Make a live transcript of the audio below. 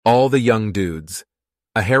All the Young Dudes,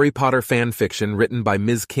 a Harry Potter fan fiction written by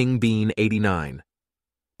MsKingBean89.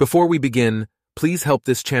 Before we begin, please help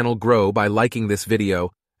this channel grow by liking this video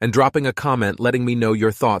and dropping a comment letting me know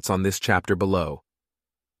your thoughts on this chapter below.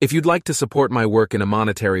 If you'd like to support my work in a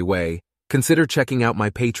monetary way, consider checking out my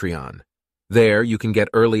Patreon. There, you can get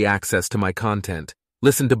early access to my content,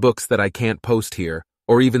 listen to books that I can't post here,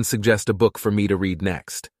 or even suggest a book for me to read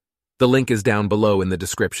next. The link is down below in the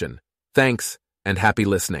description. Thanks, and happy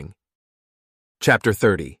listening. Chapter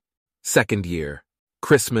 30. Second Year.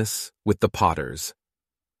 Christmas with the Potters.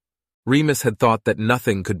 Remus had thought that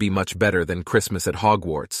nothing could be much better than Christmas at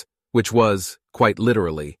Hogwarts, which was, quite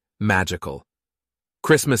literally, magical.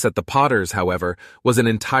 Christmas at the Potters, however, was an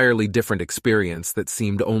entirely different experience that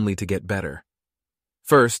seemed only to get better.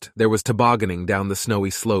 First, there was tobogganing down the snowy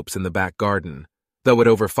slopes in the back garden, though at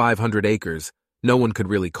over 500 acres, no one could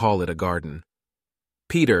really call it a garden.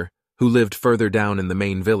 Peter, who lived further down in the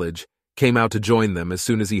main village, came out to join them as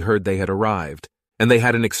soon as he heard they had arrived, and they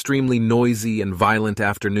had an extremely noisy and violent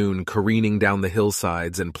afternoon careening down the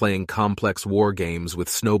hillsides and playing complex war games with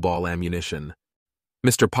snowball ammunition.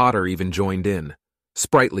 Mr. Potter even joined in,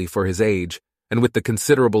 sprightly for his age, and with the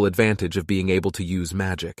considerable advantage of being able to use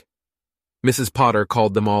magic. Mrs. Potter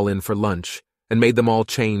called them all in for lunch and made them all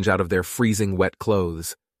change out of their freezing wet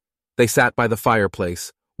clothes. They sat by the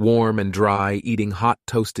fireplace, warm and dry, eating hot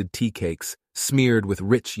toasted tea cakes, smeared with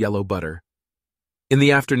rich yellow butter. In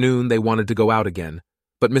the afternoon, they wanted to go out again,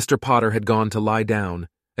 but Mr. Potter had gone to lie down,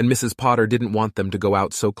 and Mrs. Potter didn't want them to go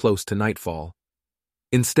out so close to nightfall.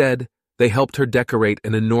 Instead, they helped her decorate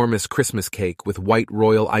an enormous Christmas cake with white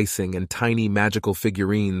royal icing and tiny magical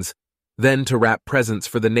figurines, then to wrap presents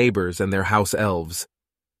for the neighbors and their house elves.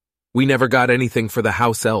 "We never got anything for the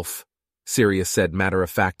house elf," Sirius said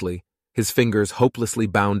matter-of-factly, his fingers hopelessly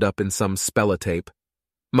bound up in some spell-a-tape.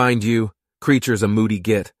 "Mind you, Creature's a moody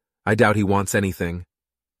git. I doubt he wants anything."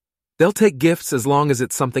 "They'll take gifts as long as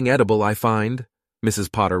it's something edible, I find,"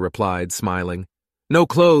 Mrs. Potter replied, smiling. "No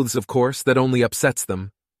clothes, of course, that only upsets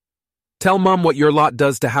them." "Tell Mum what your lot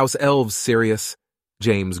does to house elves, Sirius,"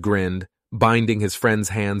 James grinned, binding his friend's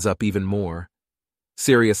hands up even more.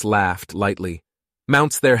 Sirius laughed lightly.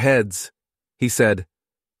 "Mounts their heads," he said.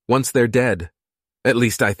 "Once they're dead. At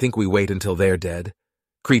least I think we wait until they're dead.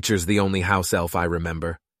 Creature's the only house elf I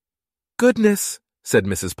remember." "Goodness," said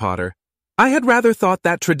Mrs. Potter. "I had rather thought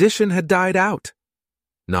that tradition had died out."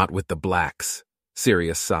 "Not with the Blacks,"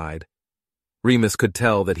 Sirius sighed. Remus could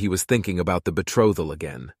tell that he was thinking about the betrothal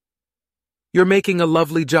again. "You're making a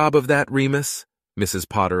lovely job of that, Remus," Mrs.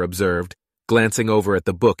 Potter observed, glancing over at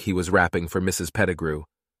the book he was wrapping for Mrs. Pettigrew.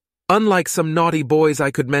 "Unlike some naughty boys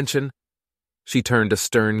I could mention." She turned a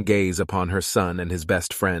stern gaze upon her son and his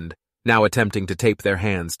best friend, now attempting to tape their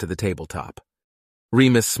hands to the tabletop.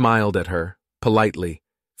 Remus smiled at her, politely,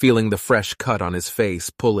 feeling the fresh cut on his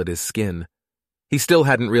face pull at his skin. He still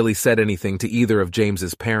hadn't really said anything to either of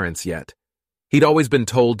James's parents yet. He'd always been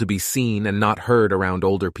told to be seen and not heard around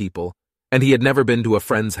older people, and he had never been to a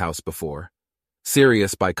friend's house before.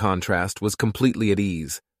 Sirius, by contrast, was completely at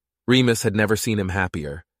ease. Remus had never seen him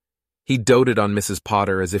happier. He doted on Mrs.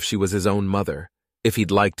 Potter as if she was his own mother, if he'd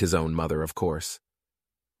liked his own mother, of course.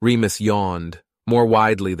 Remus yawned, more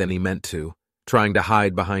widely than he meant to, trying to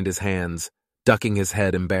hide behind his hands, ducking his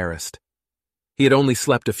head embarrassed. He had only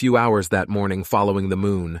slept a few hours that morning following the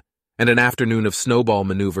moon, and an afternoon of snowball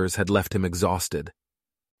maneuvers had left him exhausted.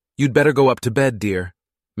 "You'd better go up to bed, dear,"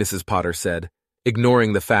 Mrs. Potter said,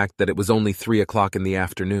 ignoring the fact that it was only 3 o'clock in the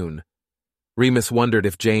afternoon. Remus wondered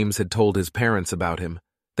if James had told his parents about him.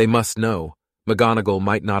 They must know. McGonagall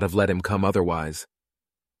might not have let him come otherwise.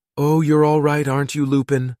 "Oh, you're all right, aren't you,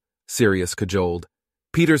 Lupin?" Sirius cajoled.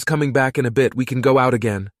 "Peter's coming back in a bit. We can go out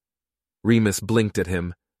again." Remus blinked at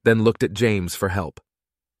him, then looked at James for help.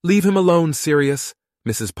 "Leave him alone, Sirius,"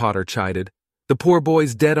 Mrs. Potter chided. "The poor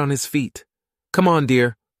boy's dead on his feet. Come on,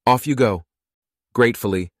 dear. Off you go."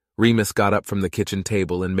 Gratefully, Remus got up from the kitchen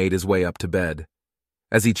table and made his way up to bed.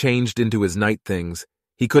 As he changed into his night things,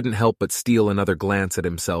 he couldn't help but steal another glance at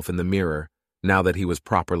himself in the mirror, now that he was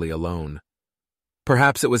properly alone.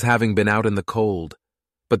 Perhaps it was having been out in the cold,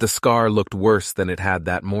 but the scar looked worse than it had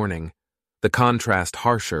that morning, the contrast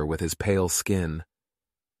harsher with his pale skin.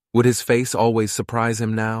 Would his face always surprise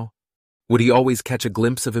him now? Would he always catch a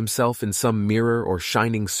glimpse of himself in some mirror or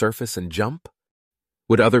shining surface and jump?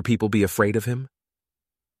 Would other people be afraid of him?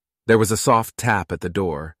 There was a soft tap at the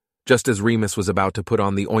door, just as Remus was about to put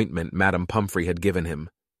on the ointment Madame Pomfrey had given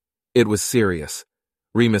him. It was Sirius.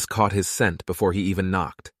 Remus caught his scent before he even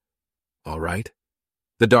knocked. "All right?"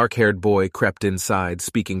 The dark-haired boy crept inside,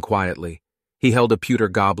 speaking quietly. He held a pewter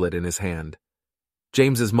goblet in his hand.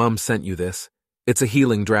 "James's mum sent you this. It's a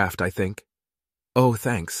healing draft, I think. Oh,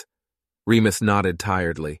 thanks. Remus nodded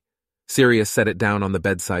tiredly. Sirius set it down on the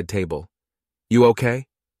bedside table. You okay?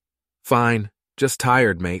 Fine, just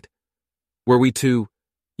tired, mate. Were we too,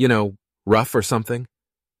 rough or something?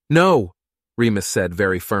 No, Remus said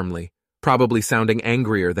very firmly, probably sounding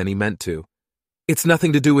angrier than he meant to. It's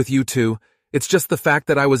nothing to do with you two. It's just the fact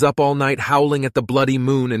that I was up all night howling at the bloody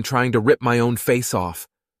moon and trying to rip my own face off.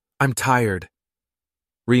 I'm tired.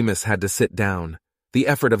 Remus had to sit down. The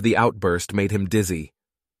effort of the outburst made him dizzy.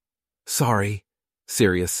 Sorry,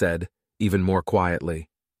 Sirius said, even more quietly.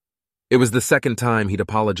 It was the second time he'd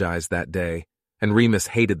apologized that day, and Remus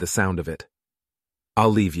hated the sound of it.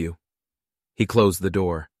 I'll leave you. He closed the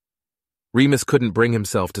door. Remus couldn't bring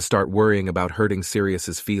himself to start worrying about hurting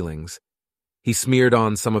Sirius's feelings. He smeared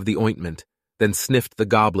on some of the ointment, then sniffed the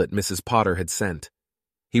goblet Mrs. Potter had sent.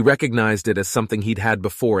 He recognized it as something he'd had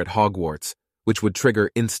before at Hogwarts, which would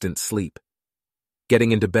trigger instant sleep.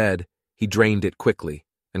 Getting into bed, he drained it quickly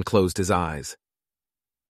and closed his eyes.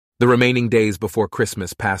 The remaining days before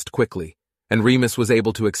Christmas passed quickly, and Remus was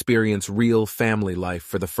able to experience real family life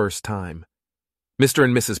for the first time. Mr.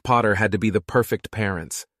 and Mrs. Potter had to be the perfect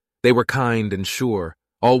parents. They were kind and sure,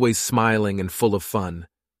 always smiling and full of fun.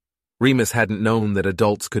 Remus hadn't known that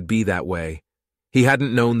adults could be that way. He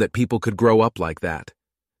hadn't known that people could grow up like that.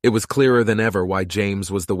 It was clearer than ever why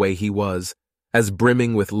James was the way he was, as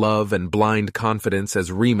brimming with love and blind confidence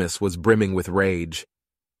as Remus was brimming with rage.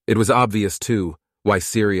 It was obvious, too, why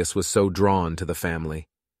Sirius was so drawn to the family.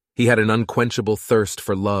 He had an unquenchable thirst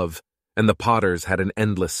for love, and the Potters had an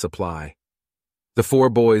endless supply. The four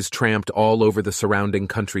boys tramped all over the surrounding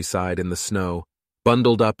countryside in the snow,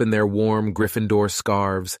 bundled up in their warm Gryffindor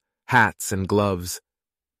scarves, hats, and gloves.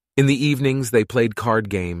 In the evenings, they played card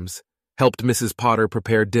games, helped Mrs. Potter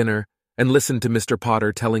prepare dinner, and listened to Mr.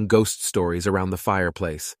 Potter telling ghost stories around the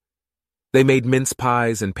fireplace. They made mince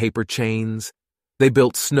pies and paper chains. They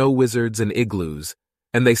built snow wizards and igloos,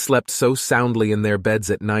 and they slept so soundly in their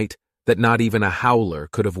beds at night that not even a howler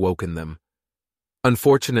could have woken them.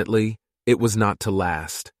 Unfortunately, it was not to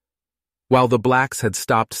last. While the Blacks had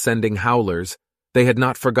stopped sending howlers, they had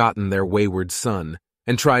not forgotten their wayward son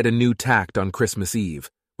and tried a new tact on Christmas Eve,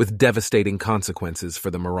 with devastating consequences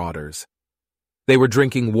for the marauders. They were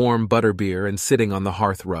drinking warm butterbeer and sitting on the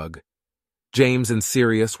hearth rug. James and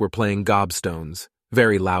Sirius were playing gobstones,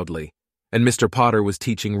 very loudly, and Mr. Potter was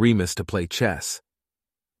teaching Remus to play chess.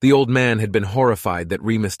 The old man had been horrified that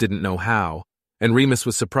Remus didn't know how, and Remus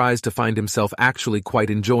was surprised to find himself actually quite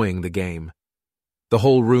enjoying the game. The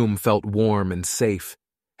whole room felt warm and safe,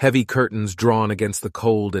 heavy curtains drawn against the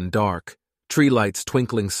cold and dark, tree lights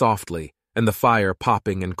twinkling softly, and the fire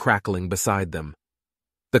popping and crackling beside them.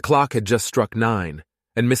 The clock had just struck 9,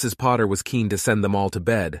 and Mrs. Potter was keen to send them all to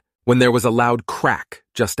bed, when there was a loud crack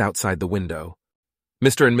just outside the window.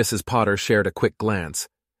 Mr. and Mrs. Potter shared a quick glance,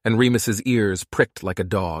 and Remus's ears pricked like a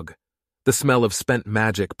dog. The smell of spent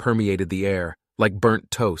magic permeated the air, like burnt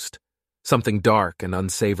toast, something dark and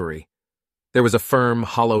unsavory. There was a firm,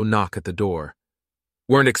 hollow knock at the door.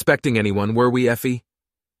 Weren't expecting anyone, were we, Effie?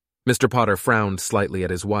 Mr. Potter frowned slightly at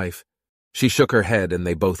his wife. She shook her head and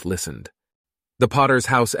they both listened. The Potter's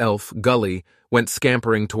house elf, Gully, went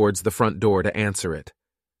scampering towards the front door to answer it.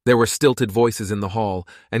 There were stilted voices in the hall,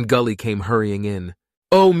 and Gully came hurrying in.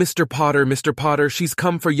 Oh, Mr. Potter, she's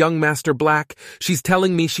come for young Master Black. She's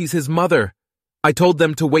telling me she's his mother. I told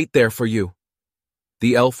them to wait there for you.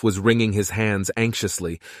 The elf was wringing his hands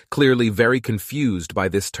anxiously, clearly very confused by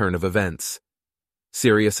this turn of events.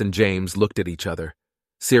 Sirius and James looked at each other.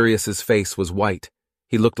 Sirius's face was white.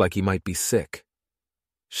 He looked like he might be sick.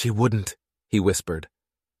 She wouldn't, he whispered.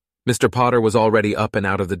 Mr. Potter was already up and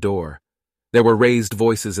out of the door. There were raised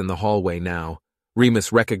voices in the hallway now.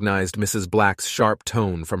 Remus recognized Mrs. Black's sharp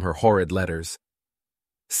tone from her horrid letters.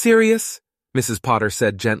 Sirius, Mrs. Potter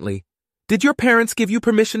said gently, did your parents give you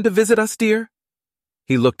permission to visit us, dear?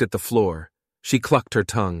 He looked at the floor. She clucked her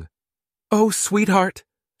tongue. Oh, sweetheart,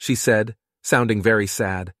 she said, sounding very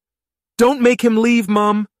sad. Don't make him leave,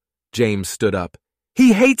 Mum. James stood up.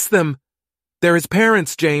 He hates them. They're his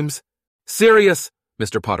parents, James. Sirius,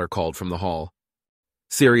 Mr. Potter called from the hall.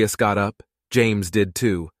 Sirius got up. James did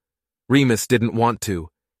too. Remus didn't want to.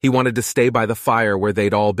 He wanted to stay by the fire where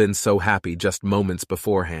they'd all been so happy just moments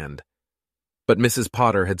beforehand. But Mrs.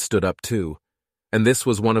 Potter had stood up too, and this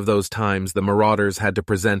was one of those times the marauders had to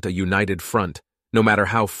present a united front, no matter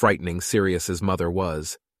how frightening Sirius's mother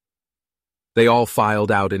was. They all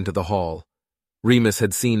filed out into the hall. Remus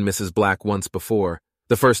had seen Mrs. Black once before,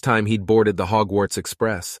 the first time he'd boarded the Hogwarts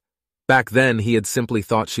Express. Back then he had simply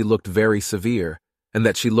thought she looked very severe, and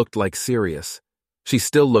that she looked like Sirius. She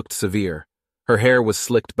still looked severe. Her hair was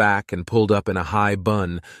slicked back and pulled up in a high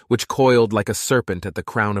bun, which coiled like a serpent at the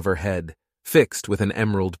crown of her head, fixed with an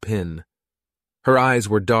emerald pin. Her eyes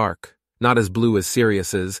were dark, not as blue as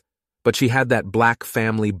Sirius's, but she had that black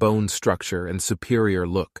family bone structure and superior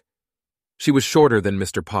look. She was shorter than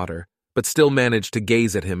Mr. Potter, but still managed to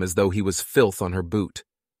gaze at him as though he was filth on her boot.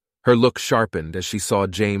 Her look sharpened as she saw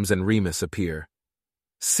James and Remus appear.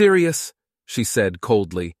 "Sirius," she said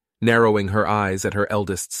coldly, narrowing her eyes at her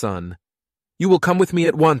eldest son. "You will come with me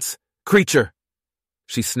at once, creature!"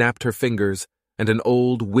 She snapped her fingers, and an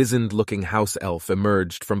old, wizened-looking house elf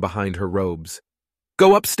emerged from behind her robes.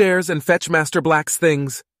 "Go upstairs and fetch Master Black's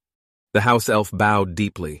things." The house elf bowed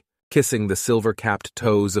deeply, kissing the silver-capped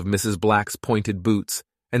toes of Mrs. Black's pointed boots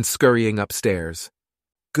and scurrying upstairs.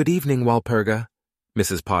 "Good evening, Walpurga,"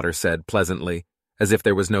 Mrs. Potter said pleasantly, as if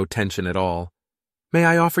there was no tension at all. "May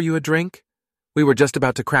I offer you a drink? We were just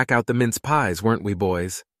about to crack out the mince pies, weren't we,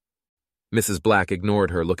 boys?" Mrs. Black ignored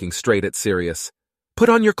her, looking straight at Sirius. "Put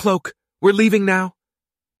on your cloak. We're leaving now."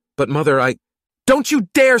 "But, Mother, Don't you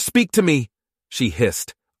dare speak to me!" she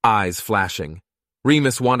hissed, eyes flashing.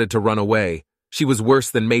 Remus wanted to run away. She was worse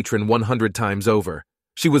than Matron 100 times over.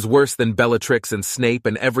 She was worse than Bellatrix and Snape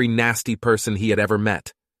and every nasty person he had ever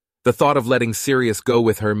met. The thought of letting Sirius go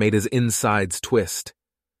with her made his insides twist.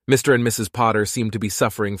 Mr. and Mrs. Potter seemed to be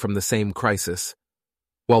suffering from the same crisis.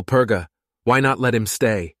 "Walpurga, why not let him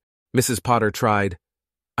stay?" Mrs. Potter tried.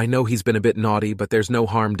 "I know he's been a bit naughty, but there's no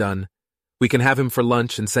harm done. We can have him for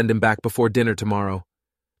lunch and send him back before dinner tomorrow.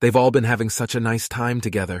 They've all been having such a nice time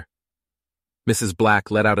together." Mrs. Black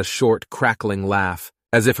let out a short, crackling laugh,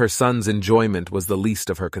 as if her son's enjoyment was the least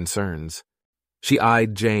of her concerns. She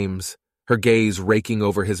eyed James, her gaze raking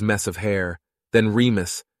over his mess of hair, then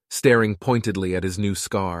Remus, staring pointedly at his new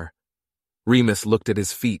scar. Remus looked at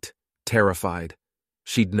his feet, terrified.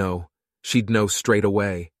 She'd know straight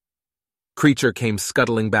away. Creature came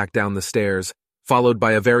scuttling back down the stairs, followed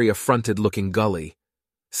by a very affronted-looking Gully.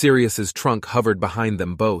 Sirius's trunk hovered behind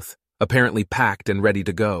them both, apparently packed and ready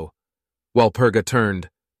to go. Walpurga turned.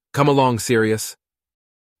 "Come along, Sirius."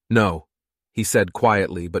 "No," he said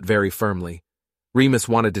quietly but very firmly. Remus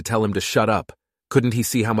wanted to tell him to shut up. Couldn't he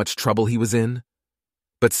see how much trouble he was in?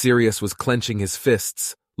 But Sirius was clenching his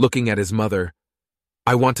fists, looking at his mother.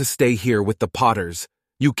 "I want to stay here with the Potters.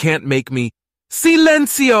 You can't make me—"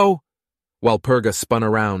 "Silencio!" Walpurga spun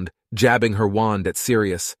around, jabbing her wand at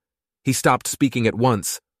Sirius. He stopped speaking at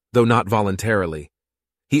once, though not voluntarily.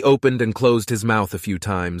 He opened and closed his mouth a few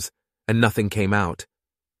times, and nothing came out.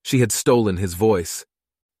 She had stolen his voice.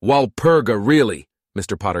 "Walpurga, really?"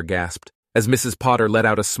 Mr. Potter gasped, as Mrs. Potter let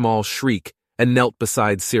out a small shriek and knelt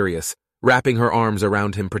beside Sirius, wrapping her arms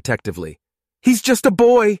around him protectively. "He's just a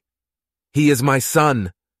boy!" "He is my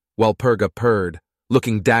son," Walpurga purred,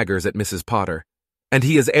 looking daggers at Mrs. Potter. "And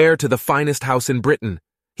he is heir to the finest house in Britain.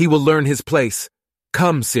 He will learn his place.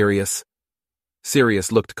 Come, Sirius."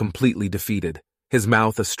 Sirius looked completely defeated, his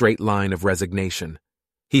mouth a straight line of resignation.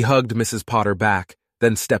 He hugged Mrs. Potter back,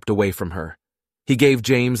 then stepped away from her. He gave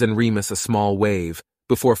James and Remus a small wave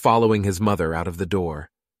before following his mother out of the door.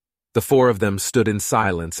 The four of them stood in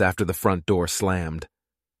silence after the front door slammed.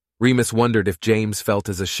 Remus wondered if James felt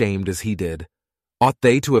as ashamed as he did. Ought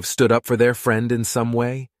they to have stood up for their friend in some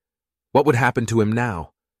way? What would happen to him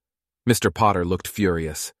now? Mr. Potter looked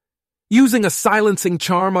furious. "Using a silencing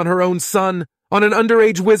charm on her own son, on an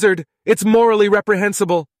underage wizard, it's morally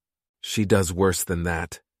reprehensible." "She does worse than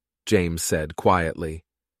that," James said quietly.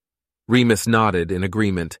 Remus nodded in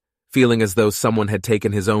agreement, feeling as though someone had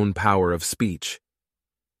taken his own power of speech.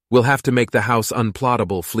 "We'll have to make the house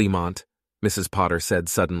unplottable, Fleamont," Mrs. Potter said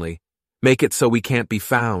suddenly. "Make it so we can't be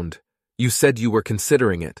found. You said you were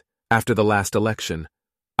considering it, after the last election.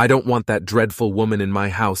 I don't want that dreadful woman in my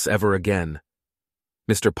house ever again."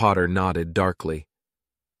 Mr. Potter nodded darkly.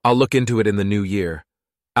 "I'll look into it in the new year.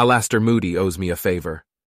 Alastair Moody owes me a favor."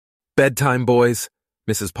 "Bedtime, boys,"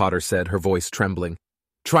 Mrs. Potter said, her voice trembling.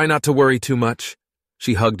 "Try not to worry too much."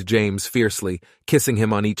 She hugged James fiercely, kissing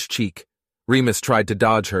him on each cheek. Remus tried to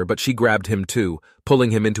dodge her, but she grabbed him too, pulling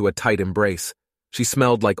him into a tight embrace. She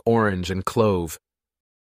smelled like orange and clove.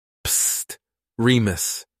 "Psst,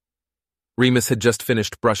 Remus." Remus had just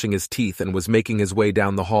finished brushing his teeth and was making his way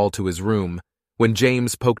down the hall to his room, when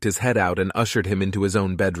James poked his head out and ushered him into his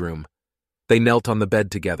own bedroom. They knelt on the bed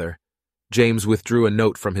together. James withdrew a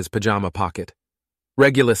note from his pajama pocket.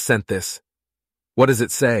 "Regulus sent this." "What does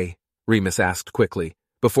it say?" Remus asked quickly,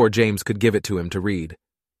 before James could give it to him to read.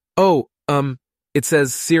 "Oh, it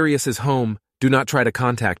says Sirius is home. Do not try to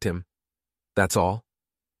contact him." "That's all?"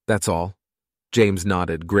 "That's all." James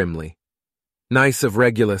nodded grimly. "Nice of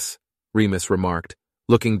Regulus," Remus remarked,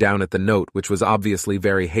 looking down at the note which was obviously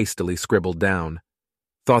very hastily scribbled down.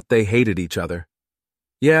 Thought they hated each other.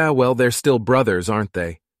 Yeah, well, they're still brothers, aren't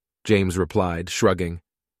they? James replied, shrugging.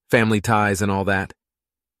 Family ties and all that.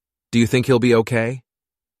 Do you think he'll be okay?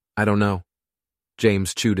 I don't know.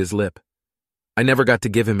 James chewed his lip. I never got to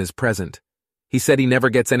give him his present. He said he never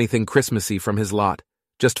gets anything Christmassy from his lot,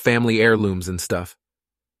 just family heirlooms and stuff.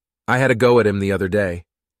 I had a go at him the other day.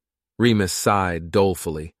 Remus sighed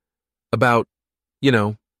dolefully. About,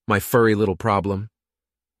 my furry little problem.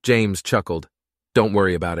 James chuckled. Don't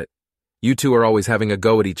worry about it. You two are always having a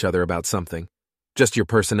go at each other about something. Just your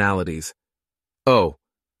personalities. Oh,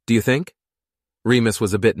 do you think? Remus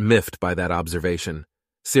was a bit miffed by that observation.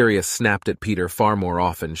 Sirius snapped at Peter far more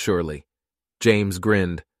often, surely. James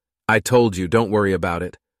grinned. I told you, don't worry about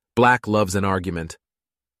it. Black loves an argument.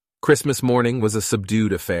 Christmas morning was a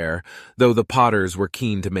subdued affair, though the Potters were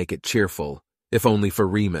keen to make it cheerful, if only for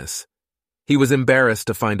Remus. He was embarrassed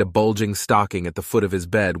to find a bulging stocking at the foot of his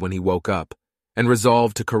bed when he woke up, and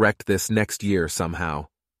resolved to correct this next year somehow.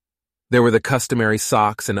 There were the customary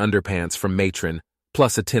socks and underpants from Matron,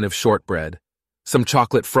 plus a tin of shortbread, some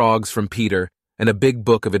chocolate frogs from Peter, and a big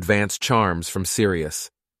book of advanced charms from Sirius.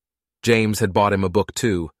 James had bought him a book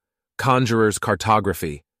too, Conjurer's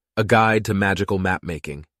Cartography, a guide to magical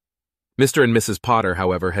map-making. Mr. and Mrs. Potter,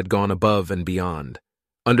 however, had gone above and beyond.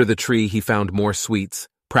 Under the tree he found more sweets,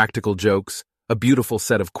 practical jokes, a beautiful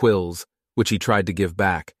set of quills, which he tried to give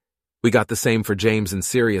back. We got the same for James and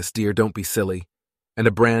Sirius, dear, don't be silly, and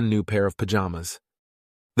a brand new pair of pajamas.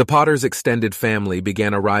 The Potters' extended family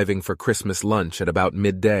began arriving for Christmas lunch at about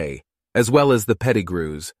midday, as well as the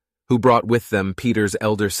Pettigrews, who brought with them Peter's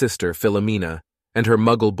elder sister, Philomena, and her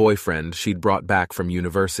muggle boyfriend she'd brought back from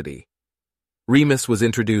university. Remus was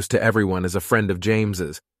introduced to everyone as a friend of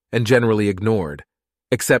James's, and generally ignored,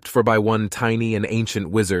 except for by one tiny and ancient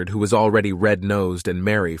wizard who was already red-nosed and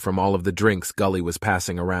merry from all of the drinks Gully was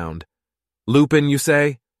passing around. Lupin, you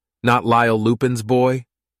say? Not Lyle Lupin's boy?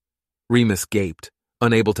 Remus gaped,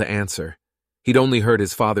 unable to answer. He'd only heard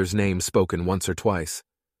his father's name spoken once or twice.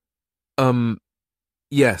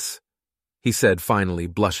 Yes, he said finally,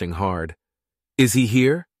 blushing hard. Is he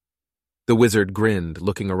here? The wizard grinned,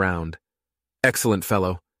 looking around. Excellent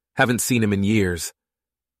fellow. Haven't seen him in years.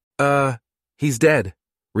 He's dead,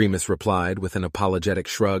 Remus replied with an apologetic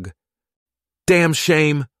shrug. Damn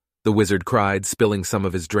shame, the wizard cried, spilling some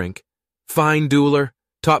of his drink. Fine dueler.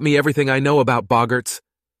 Taught me everything I know about boggarts.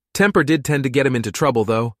 Temper did tend to get him into trouble,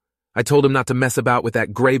 though. I told him not to mess about with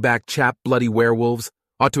that grayback chap bloody werewolves.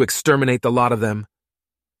 Ought to exterminate the lot of them.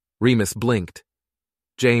 Remus blinked.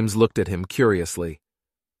 James looked at him curiously.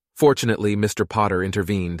 Fortunately, Mr. Potter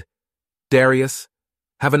intervened. Darius,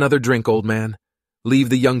 have another drink, old man. Leave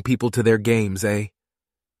the young people to their games, eh?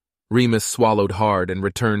 Remus swallowed hard and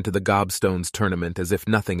returned to the Gobstones tournament as if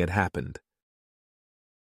nothing had happened.